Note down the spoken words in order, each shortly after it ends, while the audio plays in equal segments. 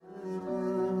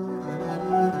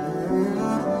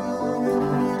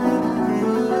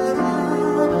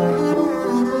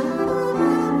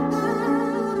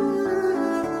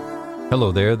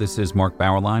Hello there, this is Mark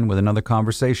Bauerlein with another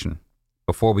conversation.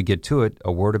 Before we get to it,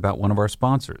 a word about one of our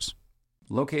sponsors.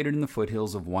 Located in the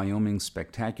foothills of Wyoming's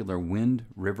spectacular Wind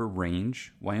River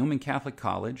Range, Wyoming Catholic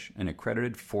College, an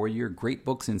accredited four-year Great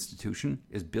Books institution,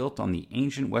 is built on the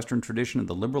ancient Western tradition of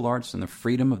the liberal arts and the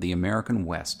freedom of the American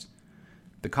West.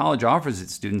 The college offers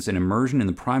its students an immersion in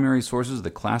the primary sources of the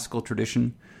classical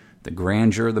tradition, the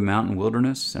grandeur of the mountain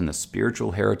wilderness, and the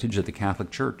spiritual heritage of the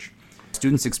Catholic Church.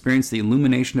 Students experience the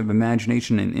illumination of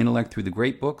imagination and intellect through the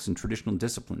great books and traditional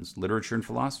disciplines, literature and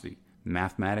philosophy,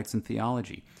 mathematics and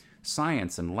theology,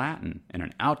 science and Latin, and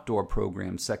an outdoor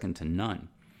program second to none.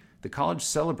 The college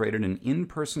celebrated an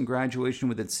in-person graduation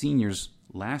with its seniors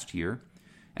last year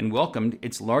and welcomed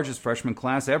its largest freshman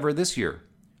class ever this year.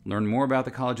 Learn more about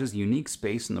the college's unique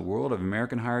space in the world of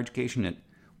American higher education at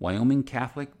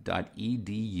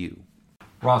wyomingcatholic.edu.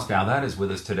 Ross Douthat is with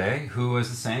us today, who,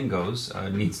 as the saying goes,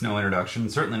 needs no introduction,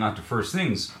 certainly not to First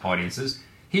Things audiences.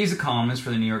 He's a columnist for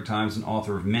the New York Times and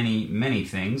author of many, many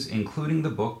things, including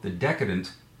the book The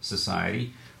Decadent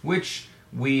Society, which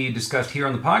we discussed here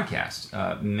on the podcast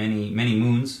many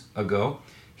moons ago.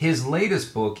 His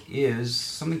latest book is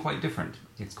something quite different.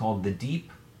 It's called The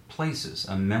Deep Places,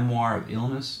 a memoir of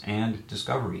illness and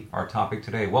discovery, our topic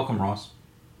today. Welcome, Ross.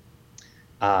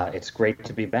 It's great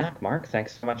to be back, Mark.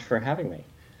 Thanks so much for having me.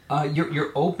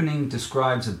 Your opening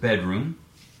describes a bedroom,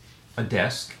 a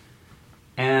desk,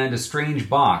 and a strange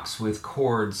box with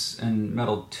cords and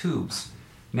metal tubes.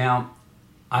 Now,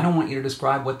 I don't want you to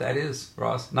describe what that is,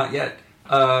 Ross. Not yet.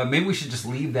 Maybe we should just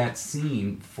leave that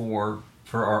scene for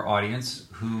our audience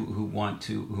who want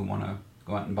to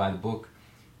go out and buy the book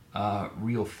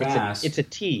real fast. It's a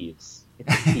tease.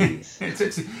 It's a tease.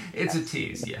 it's a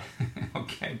tease. Yeah.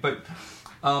 Okay, but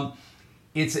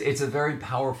it's a very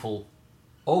powerful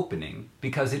opening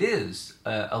because it is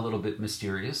a little bit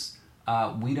mysterious.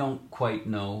 We don't quite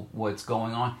know what's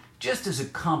going on. Just as a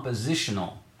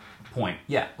compositional point.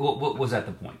 Yeah, what was at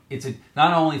the point? It's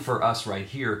not only for us right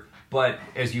here, but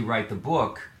as you write the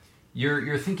book,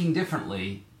 you're thinking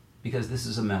differently because this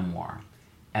is a memoir,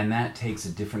 and that takes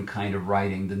a different kind of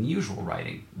writing than the usual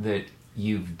writing that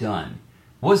you've done.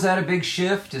 Was that a big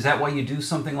shift? Is that why you do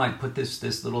something like put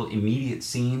this little immediate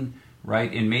scene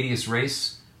right in medias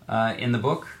res in the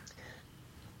book?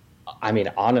 I mean,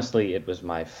 honestly, it was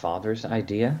my father's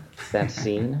idea, that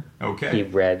scene. Okay. He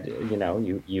read,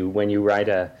 you when you write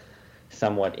a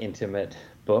somewhat intimate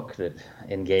book that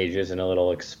engages in a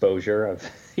little exposure of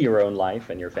your own life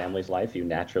and your family's life, you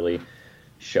naturally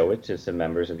show it to some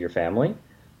members of your family.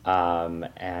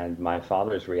 And my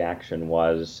father's reaction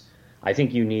was, I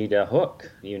think you need a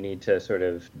hook. You need to sort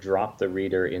of drop the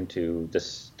reader into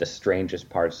the strangest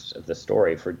parts of the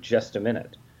story for just a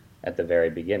minute at the very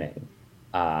beginning,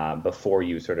 before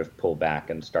you sort of pull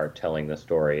back and start telling the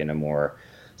story in a more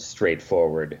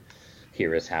straightforward,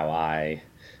 here is how I,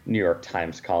 New York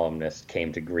Times columnist,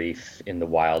 came to grief in the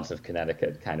wilds of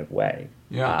Connecticut kind of way.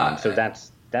 Yeah. So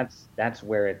that's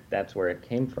where it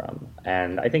came from,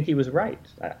 and I think he was right.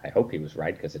 I hope he was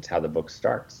right because it's how the book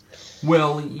starts.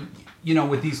 Well,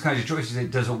 with these kinds of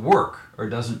choices, does it work or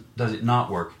does it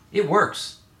not work? It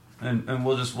works, and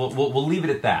we'll leave it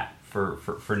at that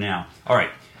for now. All right,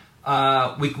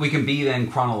 we can be then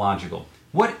chronological.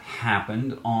 What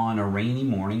happened on a rainy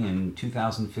morning in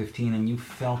 2015, and you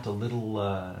felt a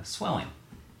little swelling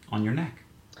on your neck?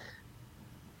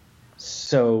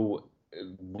 So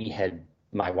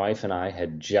my wife and I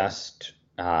had just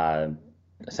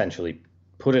essentially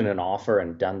put in an offer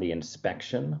and done the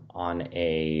inspection on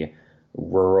a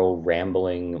rural,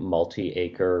 rambling,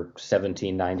 multi-acre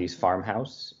 1790s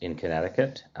farmhouse in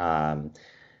Connecticut.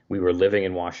 We were living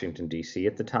in Washington, D.C.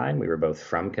 at the time. We were both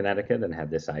from Connecticut and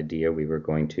had this idea we were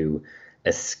going to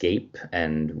escape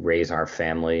and raise our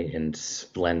family in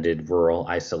splendid rural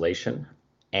isolation.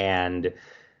 And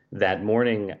that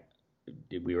morning,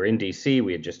 we were in D.C.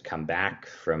 We had just come back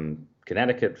from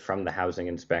Connecticut from the housing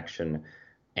inspection,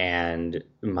 and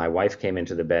my wife came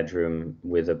into the bedroom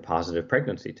with a positive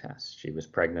pregnancy test. She was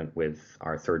pregnant with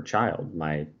our third child,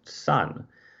 my son.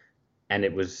 And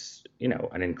it was,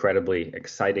 an incredibly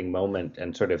exciting moment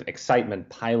and sort of excitement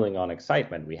piling on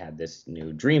excitement. We had this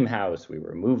new dream house. We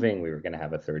were moving. We were going to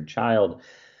have a third child.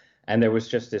 And there was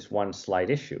just this one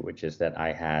slight issue, which is that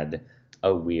I had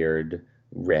a weird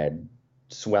red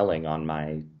swelling on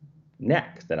my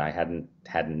neck that I hadn't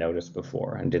noticed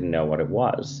before and didn't know what it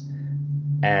was.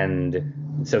 And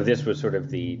so this was sort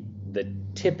of the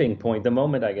tipping point, the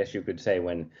moment, I guess you could say,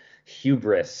 when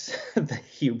the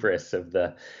hubris of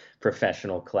the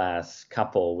professional class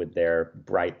couple with their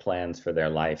bright plans for their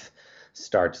life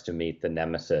starts to meet the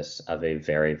nemesis of a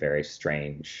very, very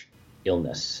strange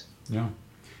illness. Yeah.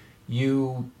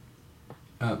 You,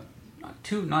 not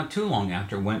too long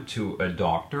after, went to a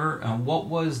doctor. What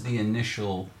was the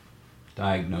initial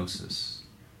diagnosis?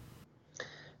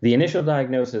 The initial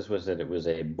diagnosis was that it was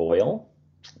a boil,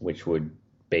 which would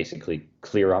basically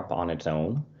clear up on its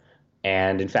own.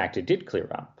 And in fact, it did clear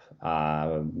up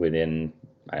within,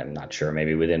 I'm not sure,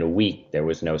 maybe within a week. There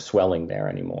was no swelling there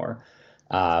anymore.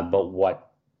 But what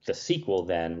the sequel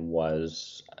then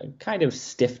was a kind of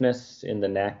stiffness in the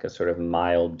neck, a sort of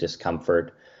mild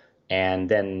discomfort, and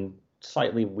then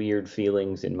slightly weird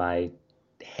feelings in my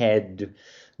head,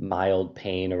 mild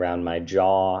pain around my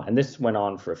jaw. And this went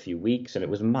on for a few weeks, and it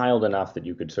was mild enough that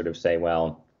you could sort of say,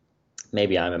 well,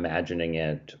 maybe I'm imagining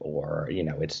it, or,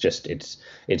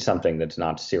 it's something that's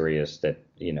not serious that,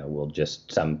 will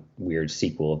just some weird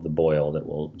sequel of the boil that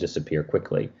will disappear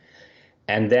quickly.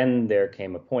 And then there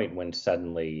came a point when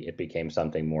suddenly it became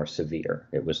something more severe.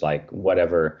 It was like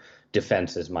whatever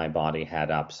defenses my body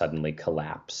had up suddenly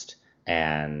collapsed.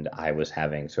 And I was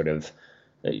having sort of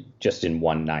just in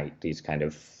one night, these kind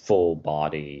of full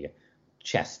body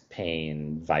chest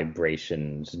pain,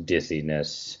 vibrations,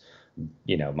 dizziness,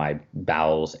 my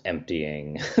bowels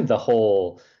emptying,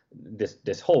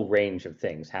 this whole range of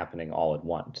things happening all at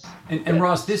once. And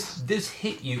Ross, this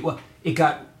hit you. Well, it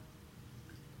got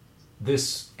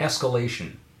this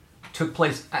escalation took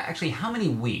place. Actually, how many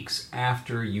weeks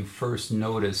after you first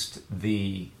noticed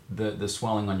the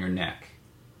swelling on your neck?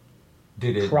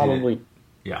 Probably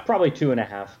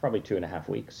 2.5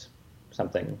 weeks,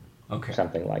 something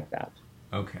like that.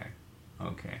 Okay.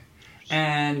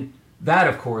 And that,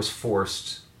 of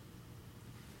course,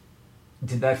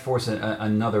 did that force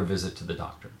another visit to the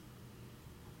doctor?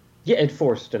 Yeah, it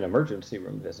forced an emergency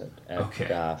room visit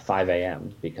at 5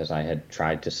 a.m. because I had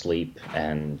tried to sleep,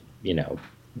 and,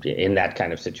 in that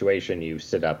kind of situation, you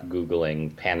sit up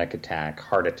Googling panic attack,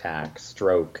 heart attack,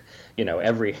 stroke,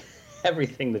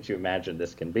 everything that you imagine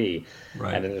this can be.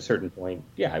 Right. And at a certain point,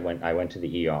 I went to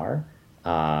the ER.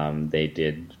 They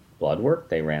did blood work.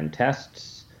 They ran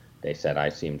tests. They said I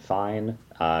seemed fine.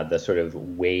 The sort of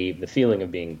wave, the feeling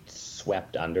of being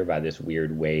swept under by this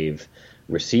weird wave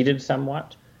receded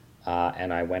somewhat.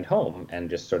 And I went home and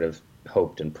just sort of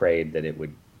hoped and prayed that it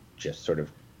would just sort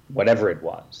of, whatever it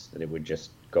was, that it would just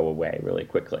go away really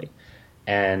quickly.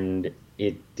 And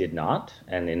it did not.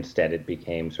 And instead it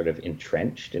became sort of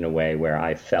entrenched in a way where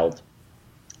I felt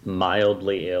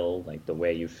mildly ill, like the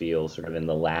way you feel sort of in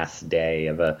the last day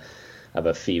of a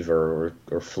fever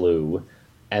or flu.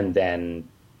 And then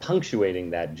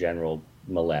punctuating that general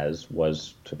malaise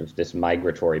was sort of this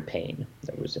migratory pain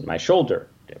that was in my shoulder,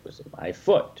 it was in my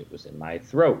foot, it was in my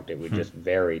throat. It would just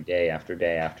vary day after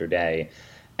day after day.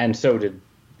 And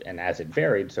as it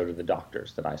varied, so did the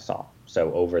doctors that I saw.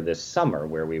 So over this summer,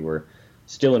 where we were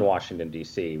still in Washington,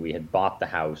 D.C., we had bought the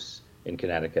house in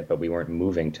Connecticut, but we weren't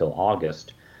moving till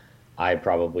August. I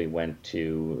probably went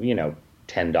to,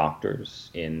 10 doctors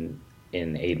in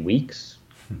 8 weeks,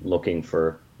 looking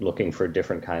for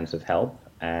different kinds of help,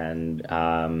 and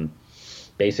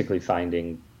basically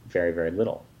finding very, very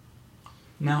little.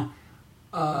 Now,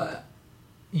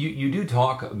 you do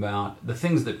talk about the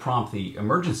things that prompt the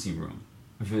emergency room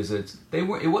visits. It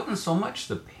wasn't so much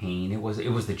the pain; it was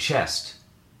the chest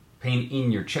pain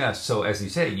in your chest. So, as you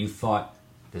say, you thought,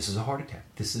 this is a heart attack.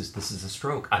 This is a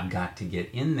stroke. I've got to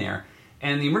get in there.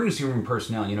 And the emergency room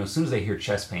personnel, as soon as they hear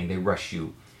chest pain, they rush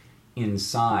you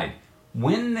inside.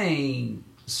 When they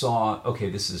saw,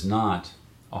 okay, this is not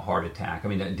a heart attack. I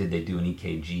mean, did they do an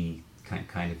EKG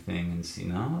kind of thing and see,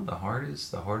 no, the heart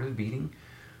is beating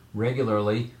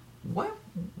regularly? What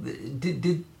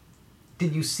did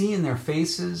you see in their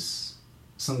faces?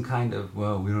 Some kind of,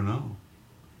 well, we don't know.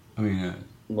 I mean,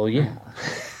 well, yeah.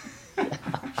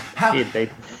 How? You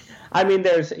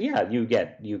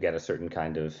get a certain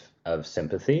kind of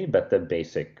sympathy, but the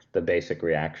basic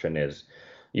reaction is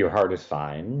your heart is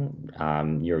fine.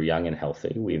 You're young and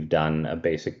healthy. We've done a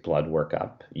basic blood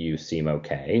workup. You seem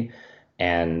okay.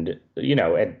 And,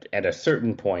 at a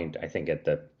certain point, I think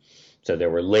so there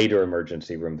were later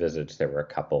emergency room visits. There were a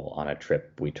couple on a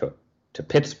trip we took to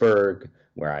Pittsburgh,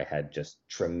 where I had just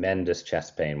tremendous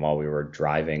chest pain while we were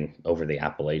driving over the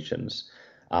Appalachians.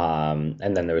 And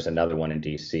then there was another one in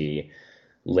DC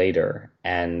later.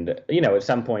 And, at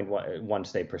some point,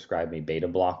 once they prescribed me beta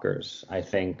blockers, I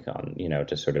think,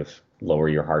 to sort of lower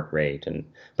your heart rate.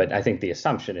 But I think the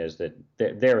assumption is that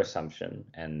their assumption,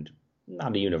 and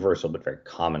not a universal but very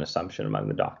common assumption among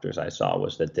the doctors I saw,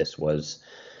 was that this was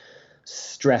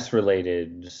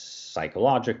stress-related,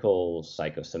 psychological,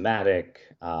 psychosomatic,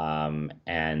 and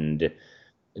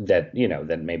that,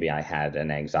 that maybe I had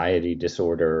an anxiety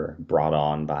disorder brought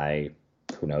on by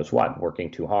who knows what,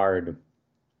 working too hard,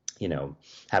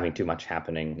 having too much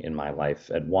happening in my life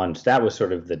at once. That was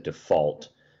sort of the default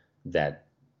that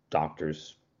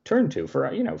doctors turn to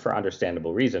for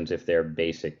understandable reasons if their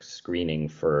basic screening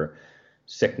for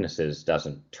sicknesses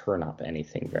doesn't turn up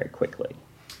anything very quickly.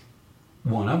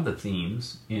 One of the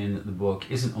themes in the book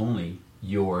isn't only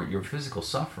your physical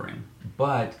suffering,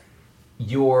 but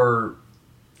your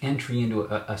entry into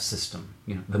a system,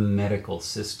 the medical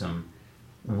system,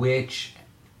 which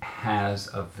has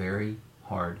a very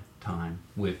hard time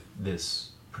with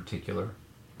this particular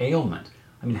ailment.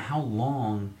 I mean, how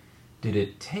long did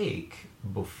it take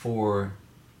before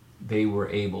they were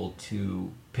able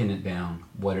to pin it down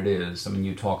what it is? I mean,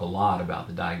 you talk a lot about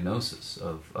the diagnosis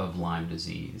of Lyme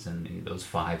disease and those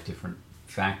 5 different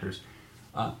factors.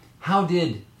 How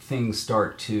did things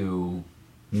start to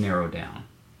narrow down?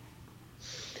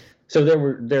 So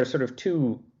there are sort of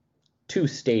two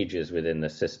stages within the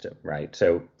system, right?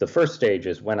 So the first stage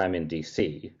is when I'm in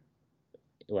DC.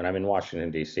 When I'm in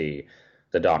Washington, D.C.,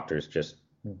 the doctors just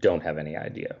don't have any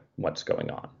idea what's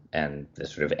going on. And the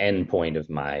sort of end point of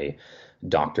my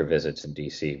doctor visits in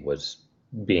DC was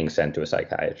being sent to a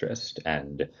psychiatrist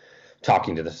and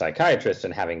talking to the psychiatrist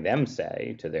and having them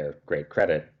say, to their great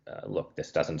credit, look,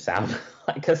 this doesn't sound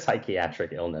like a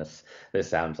psychiatric illness. This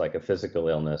sounds like a physical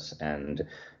illness, and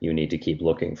you need to keep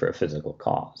looking for a physical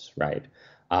cause, right?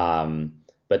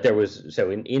 But there was,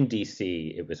 so in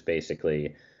DC, it was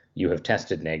basically, you have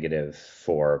tested negative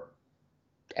for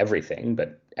everything,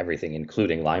 but everything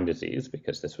including Lyme disease,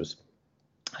 because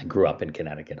I grew up in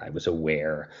Connecticut. I was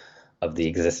aware of the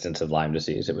existence of Lyme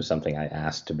disease. It was something I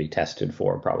asked to be tested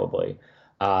for, probably.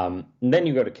 And then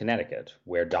you go to Connecticut,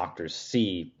 where doctors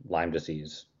see Lyme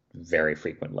disease very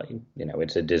frequently.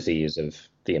 It's a disease of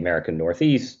the American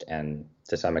Northeast and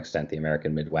to some extent the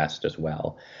American Midwest as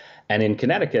well. And in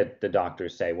Connecticut, the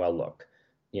doctors say, well, look,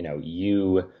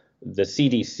 the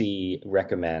CDC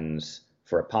recommends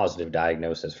for a positive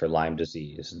diagnosis for Lyme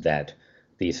disease that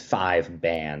these 5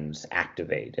 bands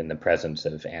activate in the presence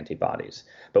of antibodies.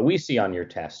 But we see on your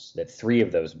tests that 3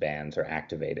 of those bands are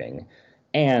activating,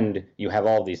 and you have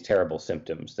all these terrible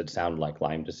symptoms that sound like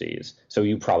Lyme disease. So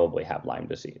you probably have Lyme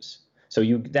disease. So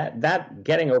that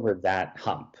getting over that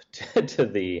hump to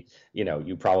the,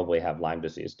 you probably have Lyme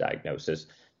disease diagnosis,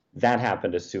 that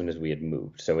happened as soon as we had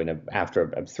moved. So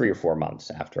after 3 or 4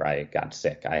 months after I got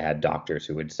sick, I had doctors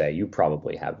who would say, you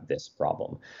probably have this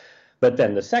problem. But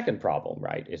then the second problem,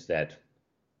 right, is that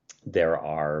there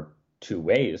are 2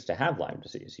 ways to have Lyme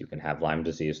disease. You can have Lyme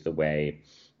disease the way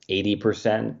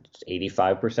 80%,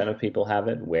 85% of people have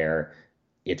it, where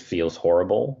it feels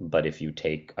horrible, but if you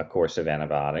take a course of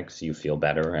antibiotics, you feel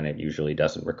better and it usually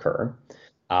doesn't recur.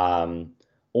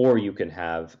 Or you can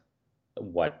have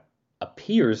what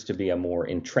appears to be a more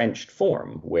entrenched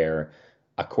form, where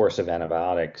a course of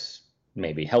antibiotics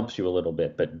maybe helps you a little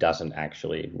bit, but doesn't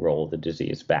actually roll the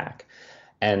disease back.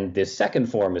 And this second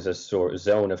form is a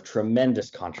zone of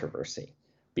tremendous controversy,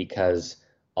 because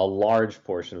a large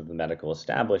portion of the medical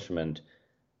establishment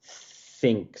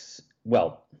thinks,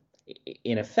 well,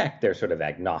 in effect, they're sort of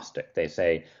agnostic. They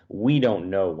say, we don't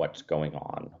know what's going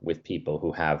on with people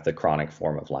who have the chronic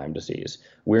form of Lyme disease.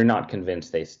 We're not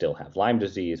convinced they still have Lyme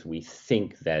disease. We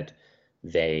think that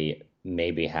they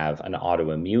maybe have an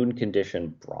autoimmune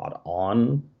condition brought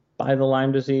on by the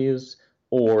Lyme disease,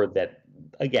 or that,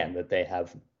 again, that they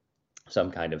have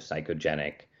some kind of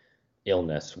psychogenic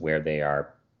illness where they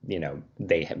are,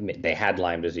 they had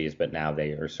Lyme disease, but now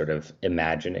they are sort of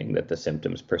imagining that the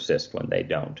symptoms persist when they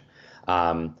don't.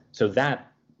 So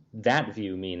that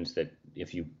view means that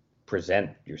if you present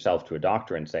yourself to a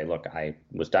doctor and say, look, I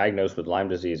was diagnosed with Lyme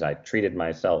disease, I treated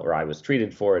myself, or I was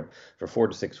treated for it for 4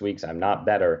 to 6 weeks, I'm not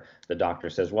better, the doctor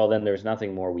says, well, then there's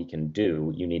nothing more we can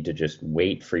do. You need to just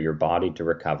wait for your body to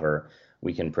recover.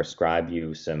 We can prescribe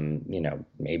you some,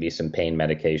 maybe some pain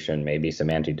medication, maybe some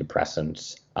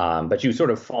antidepressants, but you sort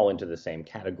of fall into the same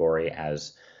category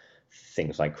as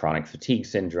things like chronic fatigue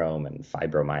syndrome and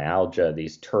fibromyalgia,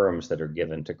 these terms that are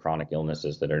given to chronic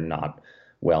illnesses that are not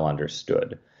well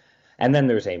understood. And then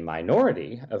there's a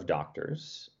minority of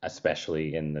doctors,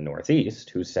 especially in the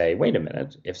Northeast, who say, wait a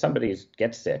minute, if somebody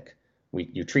gets sick,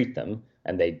 you treat them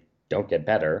and they don't get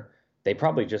better, they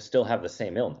probably just still have the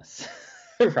same illness,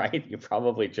 right? You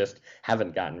probably just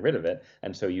haven't gotten rid of it.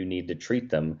 And so you need to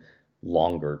treat them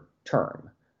longer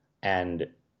term. And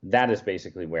that is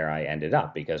basically where I ended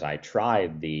up, because I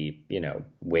tried the,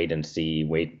 wait and see,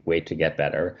 wait to get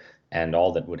better. And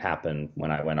all that would happen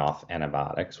when I went off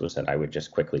antibiotics was that I would just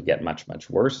quickly get much, much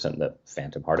worse, and the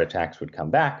phantom heart attacks would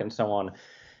come back and so on.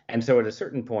 And so at a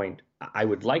certain point, I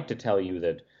would like to tell you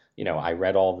that, I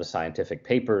read all the scientific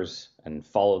papers and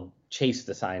followed chased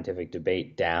the scientific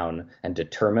debate down and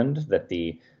determined that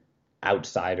the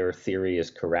outsider theory is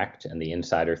correct and the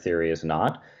insider theory is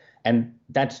not. And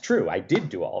that's true. I did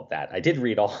do all of that. I did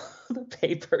read all the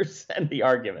papers and the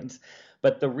arguments.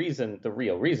 But the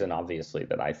real reason, obviously,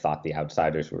 that I thought the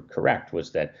outsiders were correct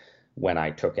was that when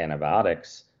I took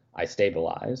antibiotics, I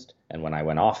stabilized. And when I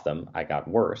went off them, I got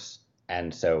worse.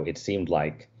 And so it seemed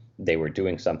like they were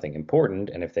doing something important.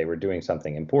 And if they were doing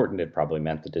something important, it probably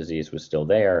meant the disease was still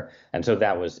there. And so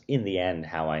that was, in the end,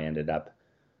 how I ended up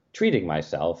treating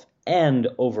myself. And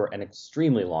over an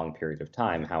extremely long period of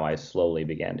time, how I slowly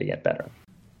began to get better.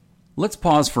 Let's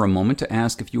pause for a moment to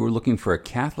ask if you were looking for a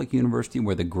Catholic university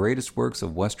where the greatest works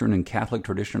of Western and Catholic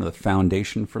tradition are the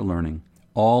foundation for learning,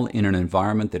 all in an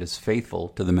environment that is faithful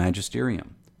to the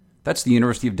magisterium. That's the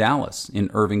University of Dallas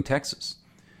in Irving, Texas.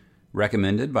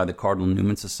 Recommended by the Cardinal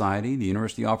Newman Society, the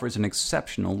university offers an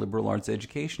exceptional liberal arts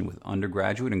education with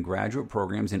undergraduate and graduate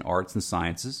programs in arts and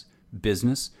sciences,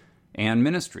 business, and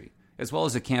ministry, as well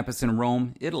as a campus in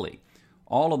Rome, Italy,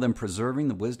 all of them preserving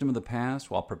the wisdom of the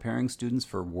past while preparing students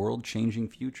for world-changing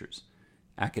futures.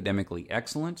 Academically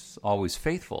excellent, always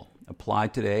faithful. Apply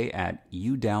today at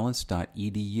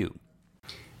udallas.edu.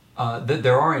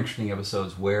 There are interesting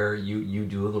episodes where you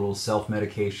do a little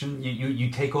self-medication.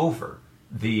 You take over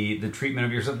the treatment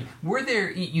of yourself. Were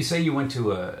there? You say you went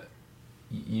to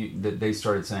they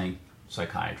started saying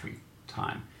psychiatry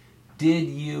time. Did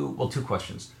you? Well, two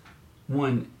questions.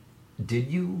 One,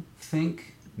 did you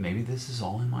think maybe this is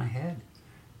all in my head?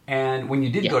 And when you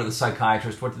did go to the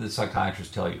psychiatrist, what did the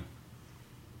psychiatrist tell you?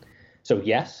 So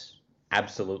yes,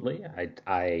 absolutely.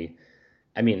 I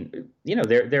mean,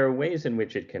 there are ways in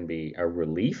which it can be a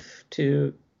relief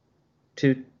to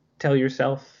tell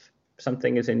yourself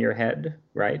something is in your head,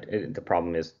 right? The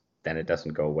problem is then it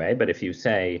doesn't go away. But if you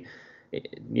say,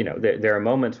 there are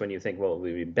moments when you think, well, it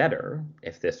would be better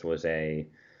if this was a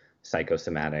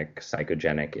psychosomatic,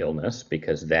 psychogenic illness,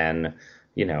 because then,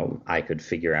 I could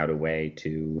figure out a way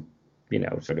to,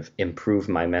 sort of improve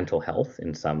my mental health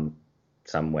in some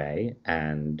way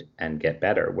and get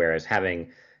better. Whereas having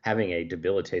a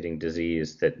debilitating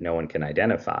disease that no one can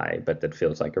identify, but that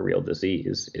feels like a real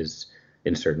disease, is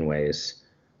in certain ways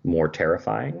more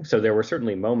terrifying. So there were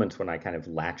certainly moments when I kind of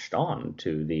latched on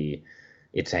to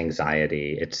its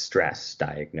anxiety, its stress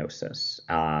diagnosis.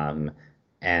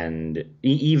 And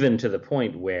even to the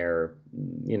point where,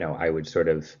 I would sort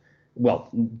of,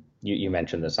 you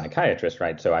mentioned the psychiatrist,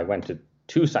 right? So I went to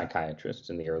two psychiatrists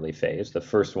in the early phase. The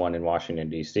first one in Washington,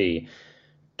 D.C.,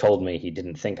 told me he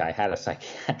didn't think I had a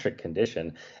psychiatric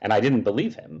condition, and I didn't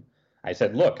believe him. I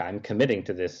said, look, I'm committing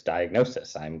to this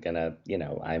diagnosis. I'm gonna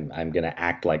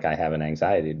act like I have an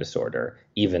anxiety disorder,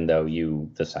 even though you,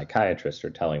 the psychiatrist,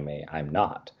 are telling me I'm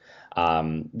not.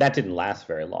 That didn't last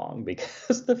very long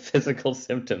because the physical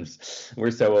symptoms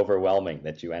were so overwhelming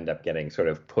that you end up getting sort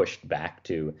of pushed back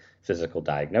to physical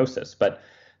diagnosis. But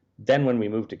then when we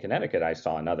moved to Connecticut, I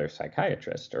saw another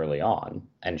psychiatrist early on,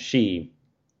 and she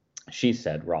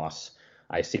said, Ross,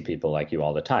 I see people like you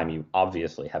all the time. You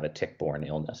obviously have a tick-borne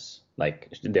illness.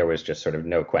 Like, there was just sort of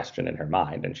no question in her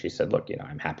mind. And she said, look,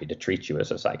 I'm happy to treat you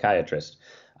as a psychiatrist.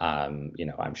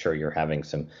 I'm sure you're having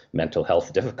some mental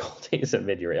health difficulties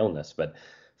amid your illness, but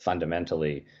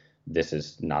fundamentally, this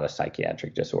is not a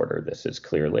psychiatric disorder. This is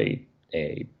clearly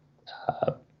a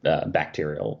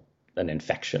bacterial, an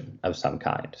infection of some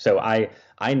kind. So I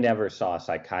never saw a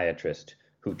psychiatrist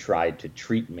who tried to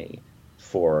treat me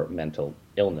for mental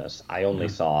illness. I only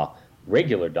saw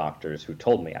regular doctors who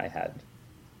told me I had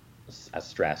a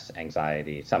stress,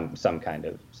 anxiety, some kind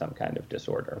of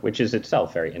disorder, which is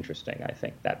itself very interesting. I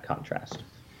think that contrast.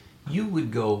 You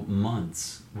would go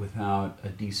months without a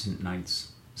decent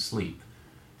night's sleep,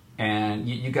 and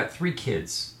you got 3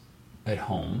 kids at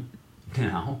home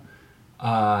now,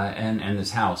 and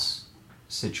this house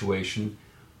situation.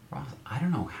 Ross, I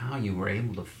don't know how you were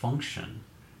able to function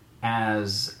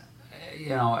as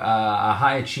a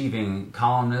high-achieving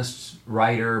columnist,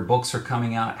 writer. Books are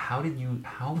coming out. How did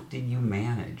you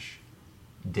manage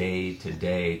day to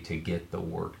day to get the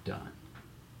work done?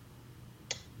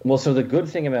 Well, so the good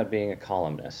thing about being a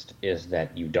columnist is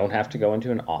that you don't have to go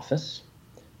into an office.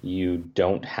 You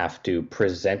don't have to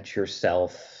present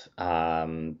yourself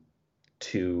to,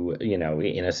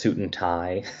 in a suit and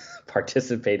tie,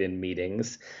 participate in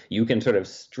meetings. You can sort of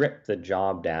strip the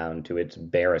job down to its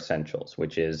bare essentials,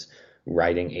 which is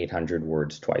writing 800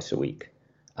 words twice a week.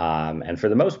 And for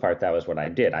the most part, that was what I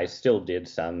did. I still did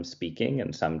some speaking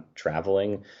and some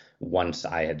traveling once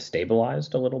I had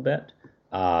stabilized a little bit.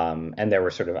 And there were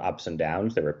sort of ups and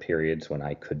downs. There were periods when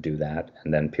I could do that,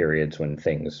 and then periods when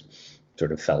things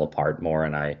sort of fell apart more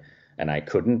and I and I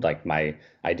couldn't.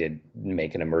 I did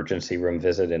make an emergency room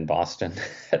visit in Boston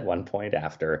at one point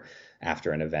after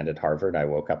an event at Harvard. I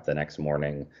woke up the next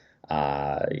morning,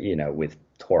 with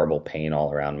horrible pain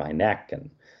all around my neck,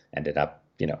 and ended up,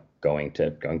 going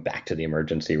back to the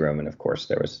emergency room. And of course,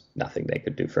 there was nothing they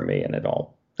could do for me, and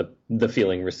the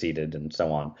feeling receded and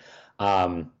so on.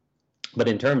 But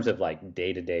in terms of like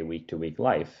day-to-day, week-to-week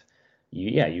life,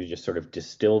 you just sort of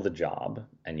distill the job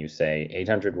and you say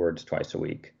 800 words twice a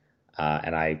week.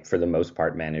 And I, for the most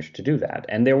part, managed to do that.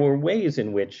 And there were ways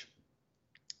in which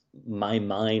my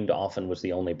mind often was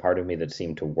the only part of me that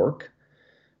seemed to work,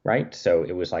 right? So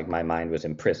it was like my mind was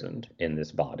imprisoned in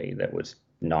this body that was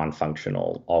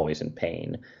non-functional, always in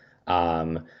pain.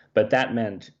 But that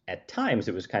meant at times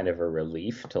it was kind of a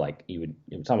relief to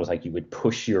it's almost like you would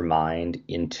push your mind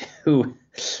into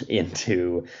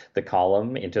the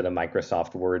column, into the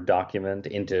Microsoft Word document,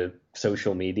 into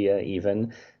social media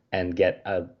even, and get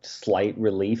a slight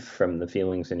relief from the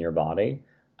feelings in your body.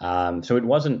 So it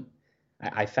wasn't,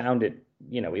 I found it,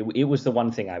 it was the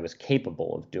one thing I was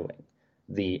capable of doing.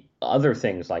 The other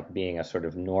things, like being a sort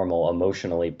of normal,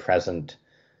 emotionally present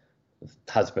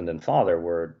husband and father,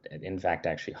 were in fact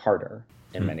actually harder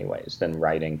in many ways than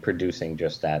writing, producing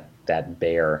just that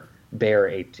bare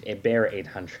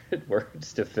 800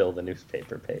 words to fill the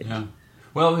newspaper page. Yeah.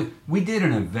 Well, we did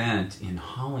an event in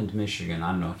Holland, Michigan.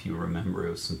 I don't know if you remember.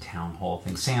 It was some town hall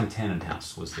thing. Sam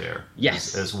Tannenhouse was there.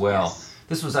 Yes. As well. Yes.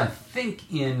 This was, I think,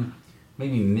 in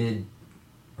maybe mid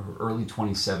or early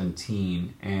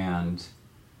 2017, and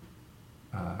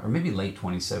or maybe late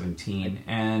 2017.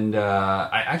 And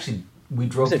we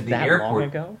drove to the airport. Long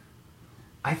ago?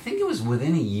 I think it was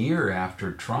within a year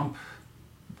after Trump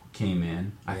came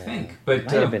in. I think, but it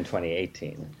might have been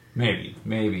 2018.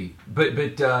 Maybe,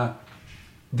 but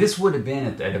this would have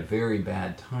been at a very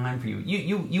bad time for you.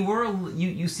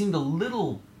 You seemed a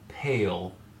little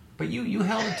pale, but you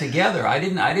held it together. I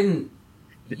didn't.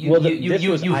 You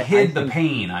hid the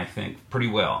pain, I think, pretty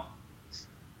well.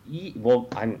 Well,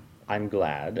 I'm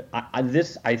glad.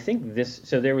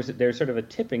 So there's sort of a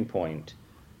tipping point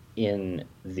in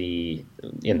the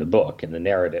book, in the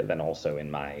narrative, and also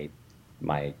in my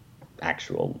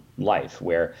actual life,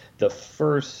 where the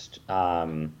first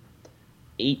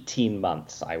 18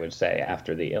 months, I would say,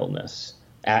 after the illness,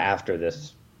 after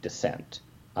this descent,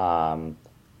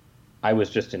 I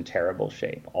was just in terrible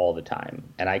shape all the time,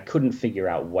 and I couldn't figure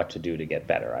out what to do to get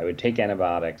better. I would take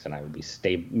antibiotics, and I would be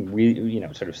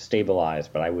sort of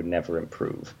stabilized, but I would never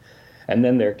improve. And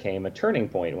then there came a turning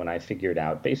point when I figured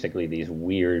out basically these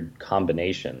weird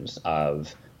combinations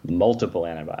of multiple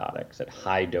antibiotics at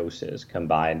high doses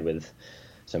combined with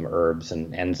some herbs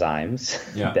and enzymes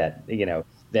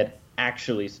that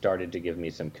actually started to give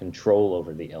me some control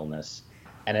over the illness.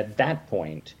 And at that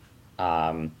point,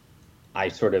 I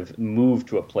sort of moved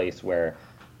to a place where,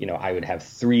 I would have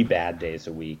 3 bad days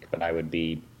a week, but I would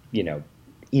be,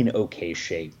 in okay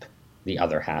shape the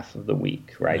other half of the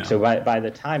week, right? Yeah. So by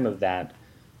the time of that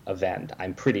event,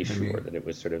 I'm pretty sure that it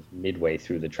was sort of midway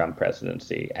through the Trump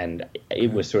presidency, and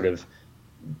it was sort of,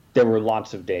 there were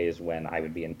lots of days when I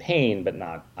would be in pain, but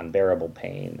not unbearable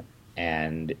pain,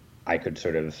 and I could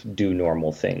sort of do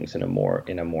normal things in a more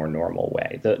normal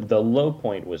way. The low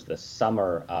point was the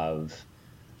summer of,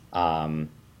 I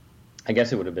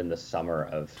guess it would have been the summer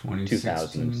of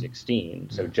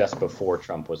 2016, so just before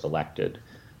Trump was elected,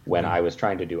 when I was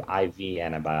trying to do IV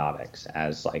antibiotics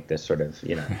as like this sort of,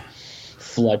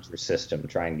 flood your system,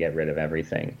 try and get rid of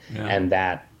everything. Yeah. And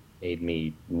that made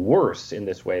me worse in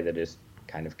this way that is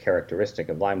kind of characteristic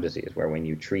of Lyme disease, where when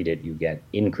you treat it, you get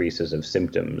increases of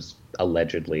symptoms,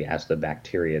 allegedly, as the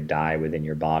bacteria die within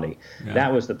your body. Yeah.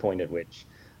 That was the point at which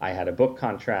I had a book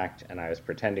contract and I was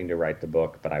pretending to write the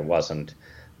book, but I wasn't.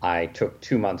 I took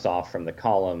 2 months off from the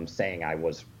column saying I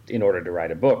was in order to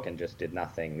write a book, and just did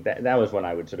nothing. That was when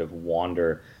I would sort of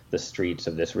wander the streets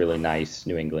of this really nice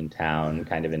New England town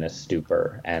kind of in a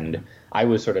stupor. And I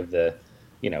was sort of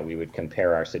we would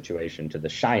compare our situation to The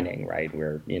Shining, right?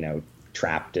 We're,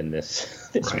 trapped in this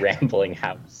right. rambling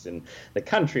house in the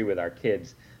country with our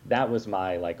kids. That was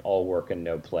my all work and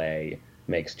no play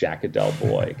makes Jack a dull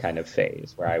boy kind of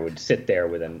phase, where I would sit there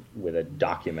with a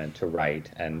document to write,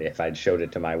 and if I'd showed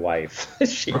it to my wife,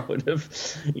 she would have,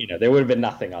 there would have been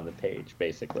nothing on the page,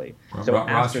 basically. So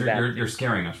Ross, you're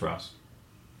scaring us, Ross.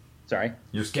 Sorry?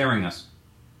 You're scaring us.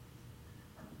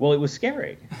 Well, it was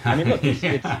scary. I mean, look,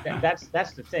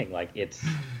 that's the thing.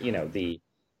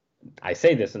 I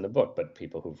say this in the book, but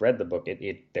people who've read the book,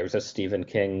 there's a Stephen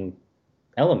King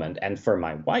element, and for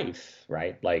my wife,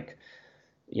 right?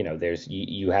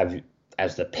 You have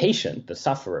as the patient, the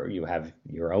sufferer, you have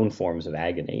your own forms of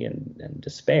agony and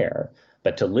despair.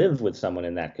 But to live with someone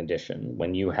in that condition,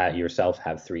 when you yourself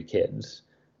have 3 kids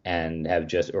and have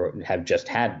just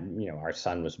had, our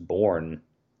son was born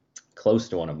close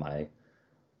to one of my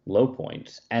low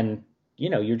points, and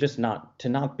you're just not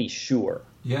be sure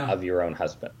of your own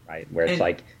husband, right? Where it's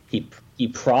like he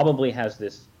probably has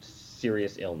this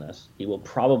serious illness. He will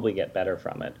probably get better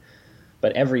from it.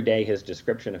 But every day his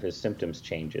description of his symptoms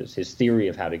changes. His theory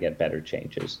of how to get better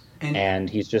changes. And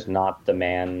he's just not the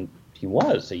man he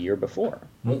was a year before.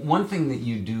 One thing that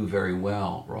you do very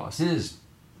well, Ross, is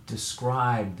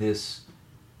describe this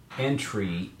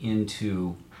entry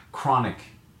into chronic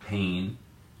pain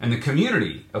and the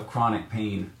community of chronic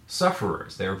pain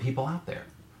sufferers. There are people out there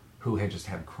who just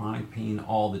have chronic pain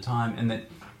all the time, and that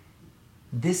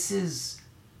this is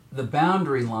the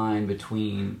boundary line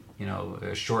between,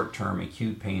 short-term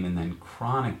acute pain and then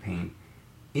chronic pain.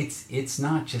 It's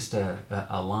not just a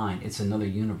line, it's another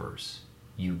universe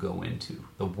you go into.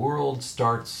 The world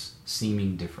starts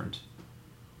seeming different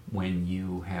when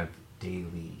you have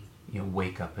daily,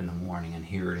 wake up in the morning and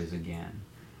here it is again.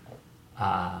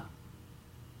 I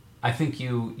think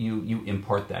you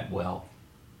impart that well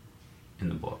in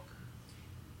the book.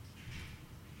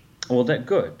 Well, that's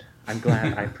good. I'm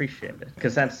glad. I appreciate it,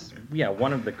 because that's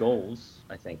one of the goals,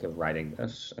 I think, of writing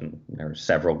this. And there are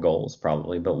several goals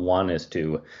probably, but one is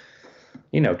to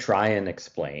try and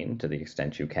explain, to the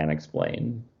extent you can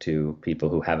explain, to people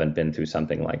who haven't been through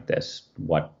something like this,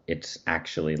 what it's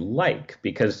actually like.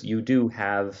 Because you do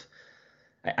have,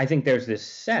 I think there's this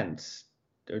sense,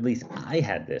 or at least I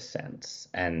had this sense,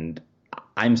 and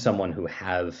I'm someone who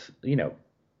have,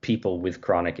 people with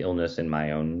chronic illness in my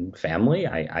own family.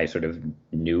 I sort of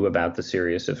knew about the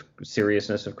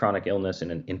seriousness of chronic illness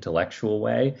in an intellectual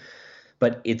way.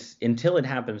 But it's until it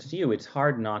happens to you, it's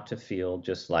hard not to feel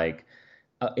just like,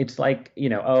 it's like,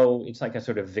 it's like a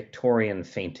sort of Victorian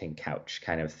fainting couch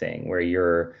kind of thing,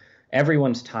 where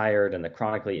everyone's tired and the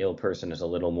chronically ill person is a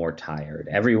little more tired.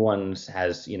 Everyone's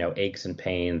has, aches and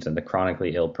pains, and the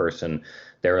chronically ill person,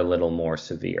 they're a little more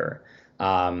severe.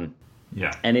 And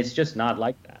it's just not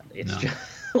like that. It's just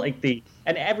like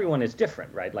and everyone is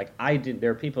different, right? Like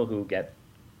there are people who get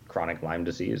chronic Lyme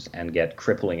disease and get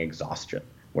crippling exhaustion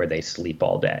where they sleep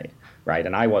all day, right?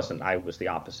 And I was the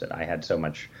opposite. I had so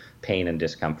much pain and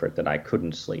discomfort that I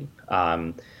couldn't sleep.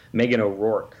 Megan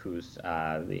O'Rourke, who's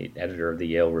the editor of the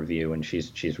Yale Review, and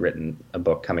she's written a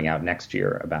book coming out next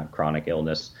year about chronic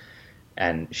illness.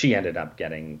 And she ended up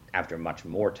getting, after much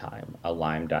more time, a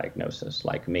Lyme diagnosis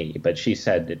like me. But she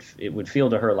said that it would feel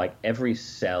to her like every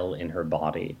cell in her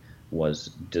body was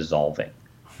dissolving.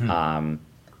 And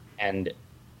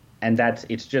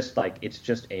it's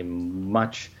just a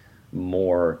much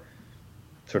more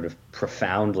sort of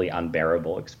profoundly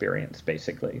unbearable experience,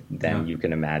 basically, than you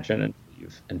can imagine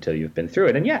until you've been through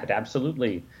it. And it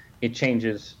absolutely, it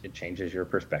changes your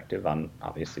perspective on,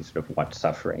 obviously, sort of what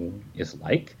suffering is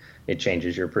like. It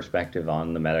changes your perspective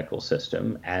on the medical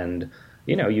system, and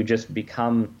you just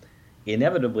become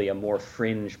inevitably a more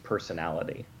fringe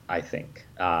personality, I think.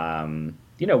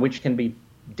 Which can be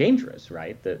dangerous,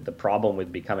 right? The problem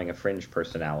with becoming a fringe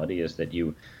personality is that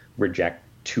you reject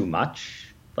too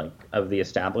much, like, of the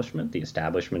establishment. The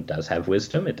establishment does have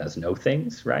wisdom; it does know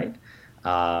things, right?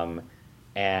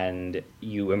 And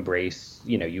you embrace,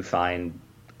 you find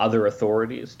other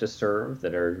authorities to serve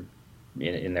that are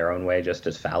in their own way just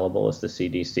as fallible as the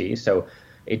CDC. So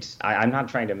I'm not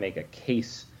trying to make a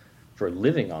case for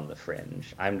living on the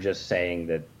fringe. I'm just saying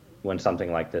that when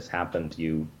something like this happens,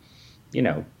 you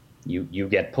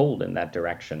get pulled in that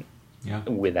direction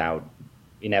without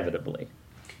inevitably.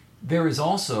 There is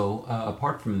also,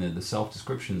 apart from the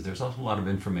self-descriptions, there's also a lot of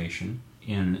information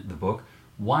in the book.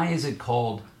 Why is it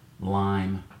called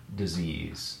Lyme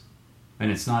disease? And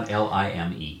it's not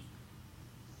Lyme.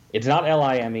 It's not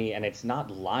Lyme, and it's not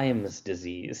Lyme's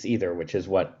disease either, which is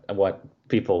what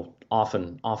people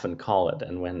often call it.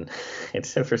 And when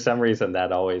it's, for some reason,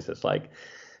 that always is like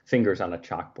fingers on a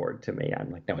chalkboard to me.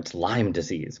 I'm like, no, it's Lyme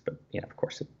disease. But of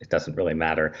course, it doesn't really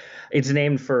matter. It's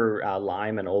named for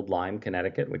Lyme and Old Lyme,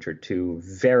 Connecticut, which are two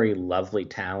very lovely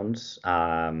towns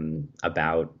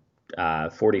about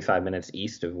 45 minutes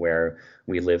east of where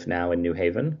we live now in New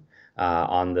Haven,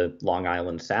 on the Long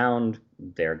Island Sound.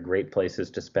 They're great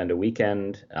places to spend a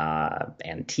weekend,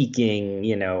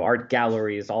 antiquing, art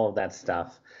galleries, all of that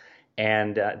stuff.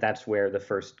 And that's where the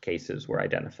first cases were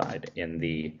identified in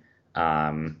the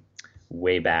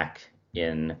way back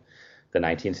in the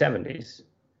 1970s.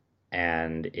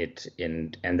 And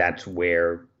that's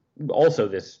where also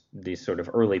these sort of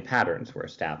early patterns were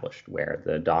established where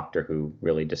the doctor who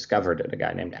really discovered it, a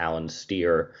guy named Alan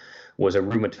Steer, was a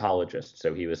rheumatologist,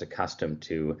 so he was accustomed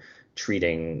to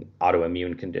treating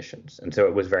autoimmune conditions. And so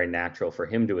it was very natural for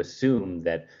him to assume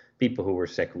that people who were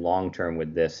sick long term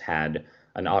with this had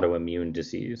an autoimmune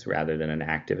disease rather than an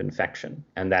active infection.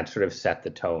 And that sort of set the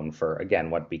tone for, again,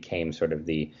 what became sort of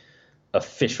the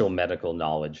official medical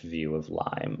knowledge view of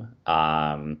Lyme.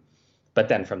 But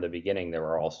then from the beginning, there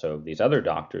were also these other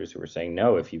doctors who were saying,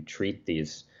 no, if you treat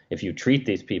these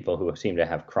people who seem to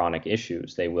have chronic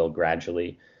issues, they will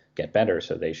gradually get better,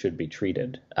 so they should be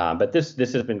treated. But this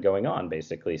has been going on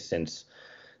basically since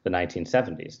the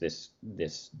 1970s.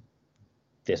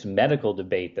 This medical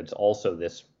debate that's also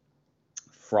this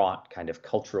fraught kind of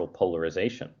cultural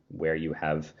polarization, where you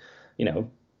have,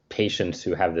 patients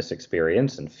who have this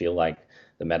experience and feel like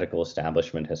the medical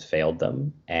establishment has failed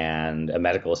them, and a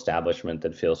medical establishment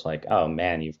that feels like, oh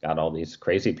man, you've got all these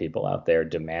crazy people out there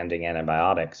demanding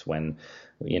antibiotics when,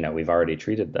 we've already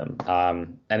treated them.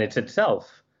 And it's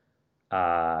itself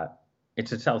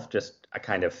just a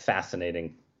kind of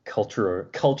fascinating culture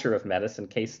of medicine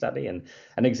case study, and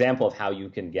an example of how you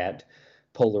can get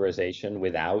polarization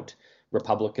without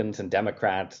Republicans and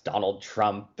Democrats, Donald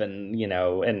Trump and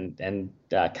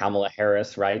Kamala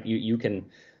Harris, right? You can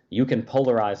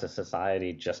polarize a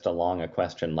society just along a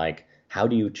question like, how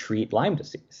do you treat Lyme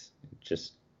disease?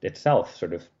 Just itself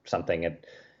sort of something that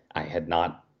I had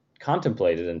not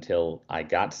contemplated until I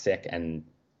got sick, and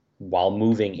while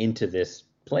moving into this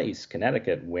place,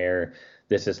 Connecticut, where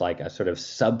this is like a sort of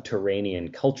subterranean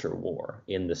culture war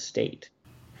in the state.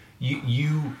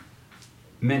 You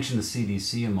mentioned the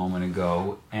CDC a moment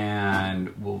ago,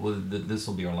 and this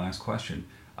will be our last question.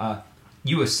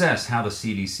 You assess how the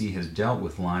CDC has dealt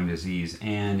with Lyme disease,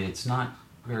 and it's not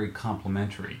very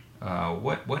complimentary.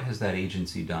 What has that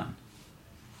agency done?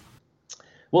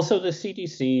 Well, so the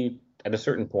CDC, at a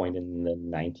certain point in the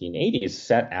 1980s,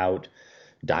 set out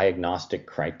diagnostic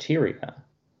criteria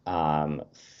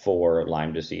for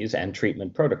Lyme disease and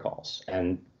treatment protocols.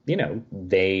 And,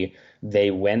 they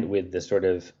went with the sort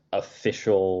of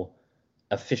official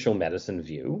medicine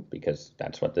view, because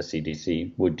that's what the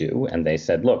CDC would do. And they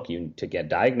said, look, to get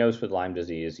diagnosed with Lyme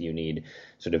disease, you need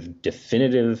sort of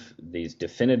definitive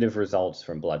results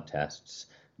from blood tests,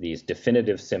 these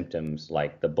definitive symptoms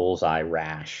like the bullseye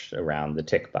rash around the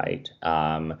tick bite,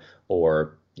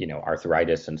 or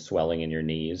arthritis and swelling in your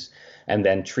knees. And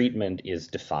then treatment is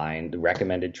defined. The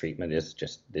recommended treatment is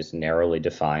just this narrowly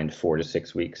defined 4 to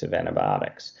 6 weeks of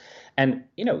antibiotics. And,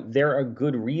 there are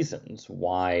good reasons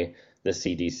why the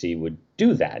CDC would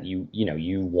do that. You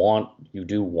do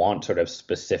want sort of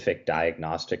specific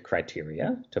diagnostic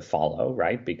criteria to follow,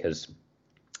 right? Because,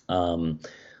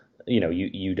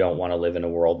 you don't want to live in a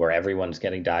world where everyone's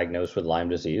getting diagnosed with Lyme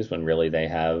disease when really they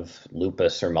have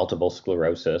lupus or multiple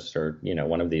sclerosis or,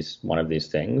 one of these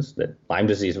things. That Lyme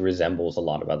disease resembles a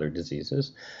lot of other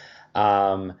diseases.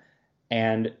 And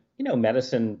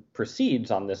medicine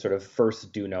proceeds on this sort of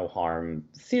first do no harm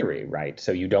theory, right?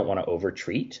 So you don't want to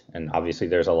overtreat. And obviously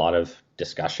there's a lot of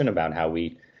discussion about how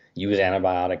we use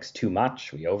antibiotics too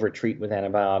much. We overtreat with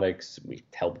antibiotics. We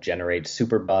help generate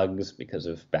superbugs because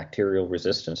of bacterial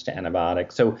resistance to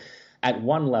antibiotics. So at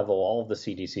one level, all of the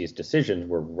CDC's decisions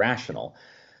were rational.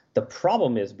 The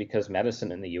problem is, because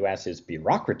medicine in the US is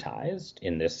bureaucratized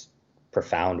in this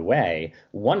profound way,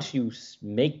 once you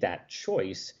make that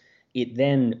choice, it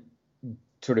then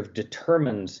sort of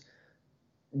determines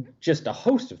just a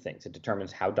host of things. It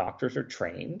determines how doctors are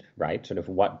trained, right? Sort of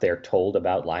what they're told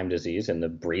about Lyme disease in the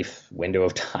brief window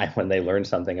of time when they learn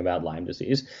something about Lyme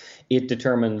disease. It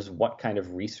determines what kind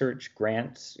of research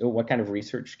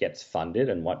gets funded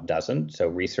and what doesn't. So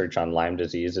research on Lyme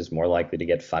disease is more likely to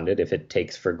get funded if it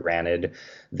takes for granted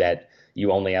that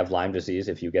you only have Lyme disease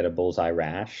if you get a bullseye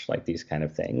rash, like these kind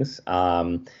of things.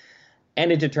 And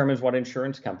it determines what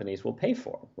insurance companies will pay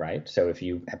for, right? So if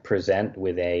you present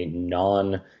with a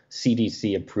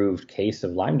non-CDC approved case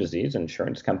of Lyme disease, an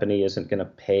insurance company isn't going to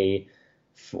pay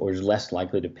or is less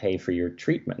likely to pay for your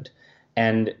treatment.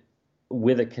 And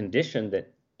with a condition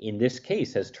that in this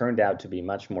case has turned out to be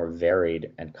much more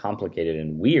varied and complicated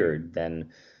and weird than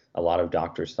a lot of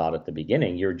doctors thought at the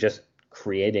beginning, you're just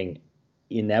creating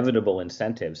inevitable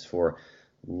incentives for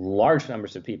large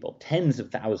numbers of people, tens of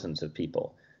thousands of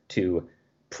people, to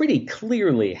pretty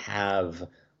clearly have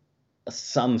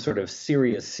some sort of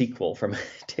serious sequel from a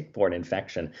tick-borne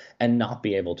infection and not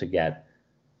be able to get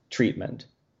treatment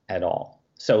at all.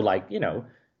 So, like, in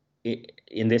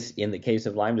the case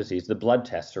of Lyme disease, the blood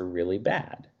tests are really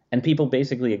bad. And people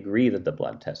basically agree that the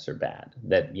blood tests are bad,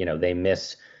 that, they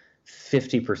miss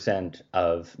 50%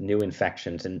 of new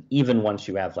infections, and even once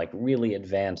you have like really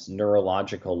advanced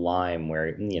neurological Lyme,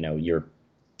 where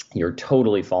you're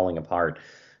totally falling apart,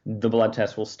 the blood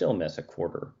test will still miss a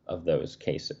quarter of those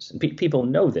cases. And people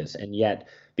know this, and yet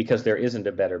because there isn't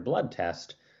a better blood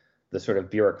test, the sort of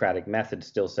bureaucratic method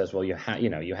still says, well, you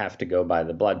have to go by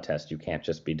the blood test. You can't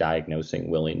just be diagnosing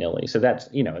willy-nilly. So that's,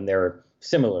 and there are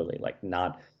similarly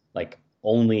not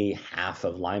only half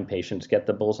of Lyme patients get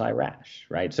the bullseye rash,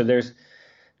 right? So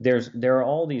there are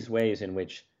all these ways in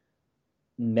which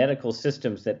medical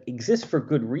systems that exist for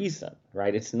good reason,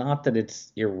 right? It's not that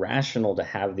it's irrational to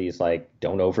have these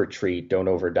don't overtreat, don't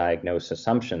overdiagnose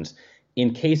assumptions.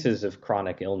 In cases of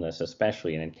chronic illness,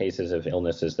 especially, and in cases of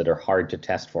illnesses that are hard to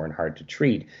test for and hard to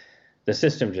treat, the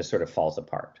system just sort of falls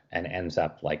apart and ends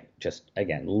up just,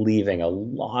 again, leaving a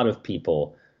lot of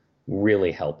people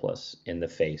really helpless in the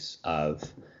face of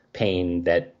pain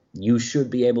that you should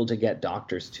be able to get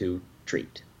doctors to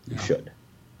treat. You should.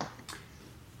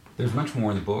 There's much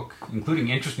more in the book, including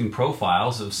interesting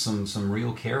profiles of some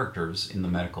real characters in the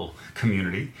medical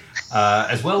community,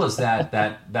 as well as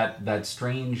that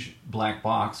strange black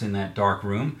box in that dark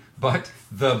room. But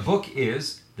the book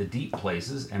is The Deep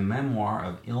Places, a memoir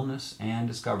of illness and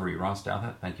discovery. Ross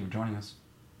Douthat, thank you for joining us.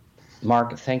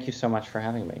 Mark, thank you so much for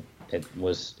having me. It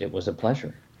was a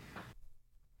pleasure.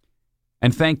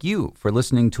 And thank you for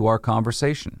listening to our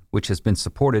conversation, which has been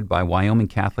supported by Wyoming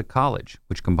Catholic College,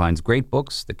 which combines great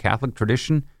books, the Catholic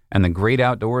tradition, and the great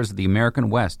outdoors of the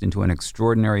American West into an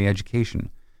extraordinary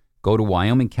education. Go to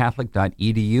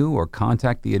wyomingcatholic.edu or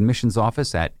contact the admissions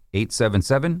office at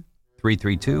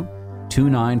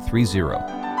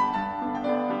 877-332-2930.